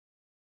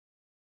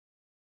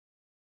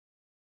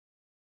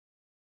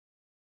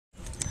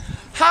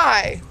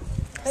Hi!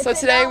 So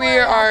today we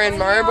are in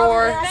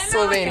Maribor,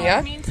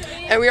 Slovenia,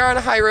 and we are on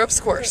a high ropes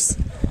course.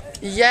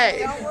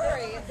 Yay!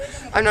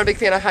 I'm not a big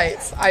fan of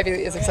heights. Ivy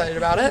is excited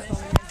about it.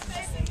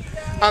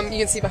 You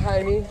can see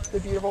behind me the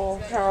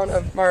beautiful town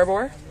of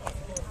Maribor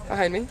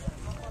behind me.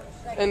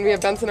 And we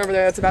have Benson over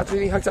there that's about to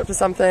be hooked up to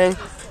something.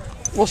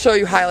 We'll show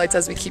you highlights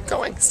as we keep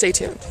going. Stay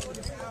tuned.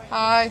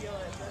 Hi.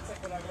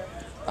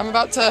 I'm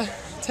about to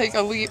take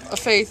a leap of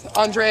faith.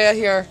 Andrea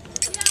here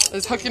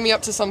is hooking me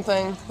up to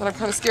something that I'm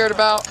kind of scared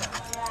about.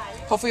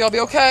 Hopefully I'll be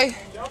okay.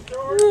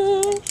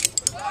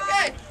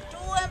 Okay.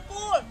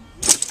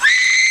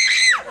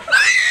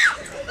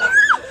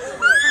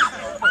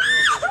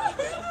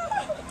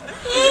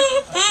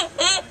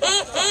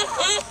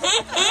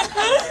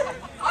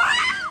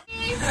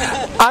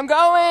 I'm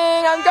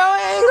going.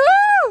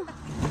 Woo!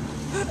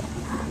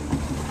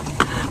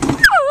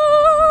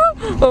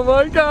 Oh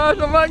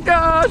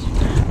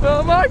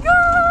my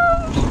gosh.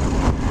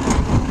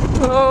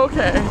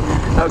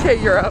 Okay,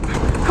 you're up.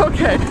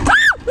 Okay.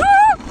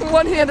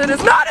 One-handed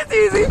is not as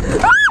easy.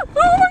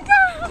 Oh my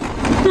god.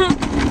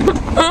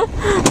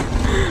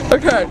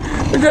 Okay,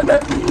 we're getting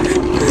it.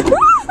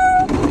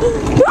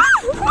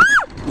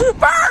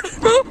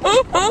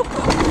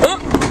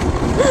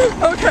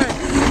 Okay,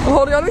 I'm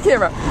holding on to the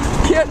camera.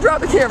 Can't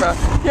drop the camera.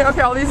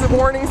 Okay, all these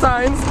warning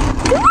signs.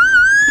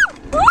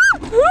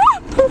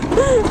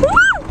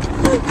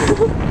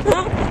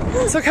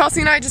 So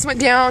Kelsey and I just went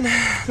down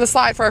the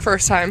slide for our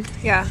first time.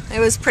 Yeah, it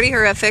was pretty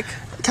horrific.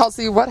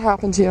 Kelsey, what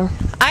happened to you?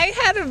 I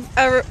had a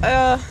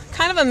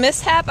kind of a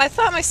mishap. I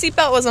thought my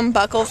seatbelt was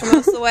unbuckled for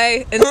most of the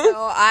way, and so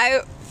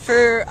I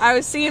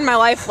was seeing my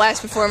life flash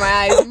before my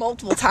eyes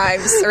multiple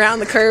times around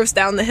the curves,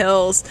 down the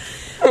hills.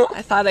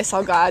 I thought I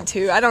saw God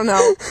too. I don't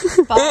know,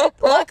 but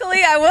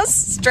luckily I was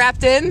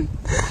strapped in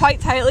quite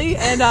tightly,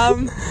 and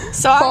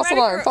so false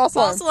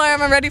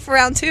alarm. I'm ready for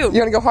round two. You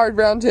want to go hard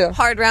round two?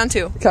 Hard round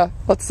two. Okay,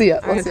 let's see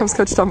it. Here comes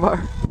Coach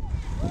Dunbar.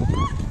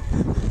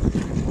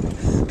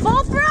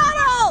 Full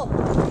throttle!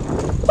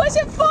 Push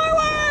it forward!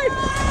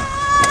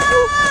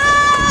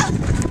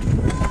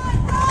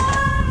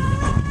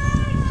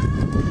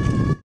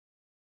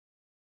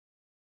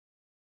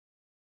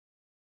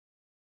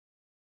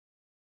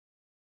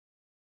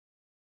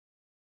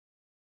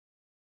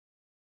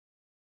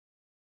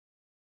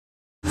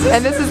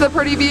 And this is the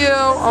pretty view.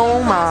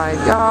 Oh my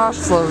gosh,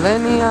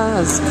 Slovenia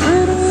is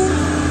pretty.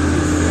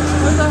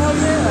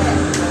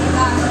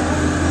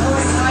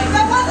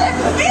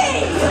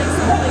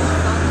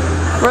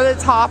 We're at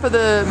the top of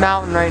the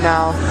mountain right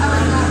now,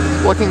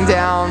 looking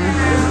down,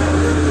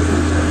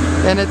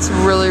 and it's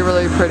really,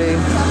 really pretty.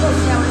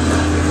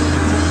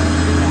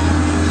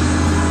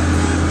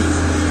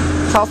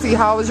 Chelsea,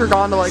 how was your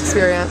gondola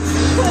experience?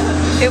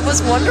 It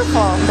was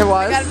wonderful. It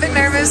was? I got a bit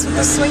nervous with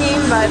the swinging,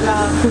 but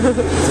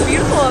it's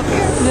beautiful up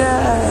here.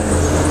 Yeah.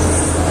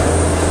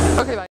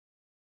 Okay, bye.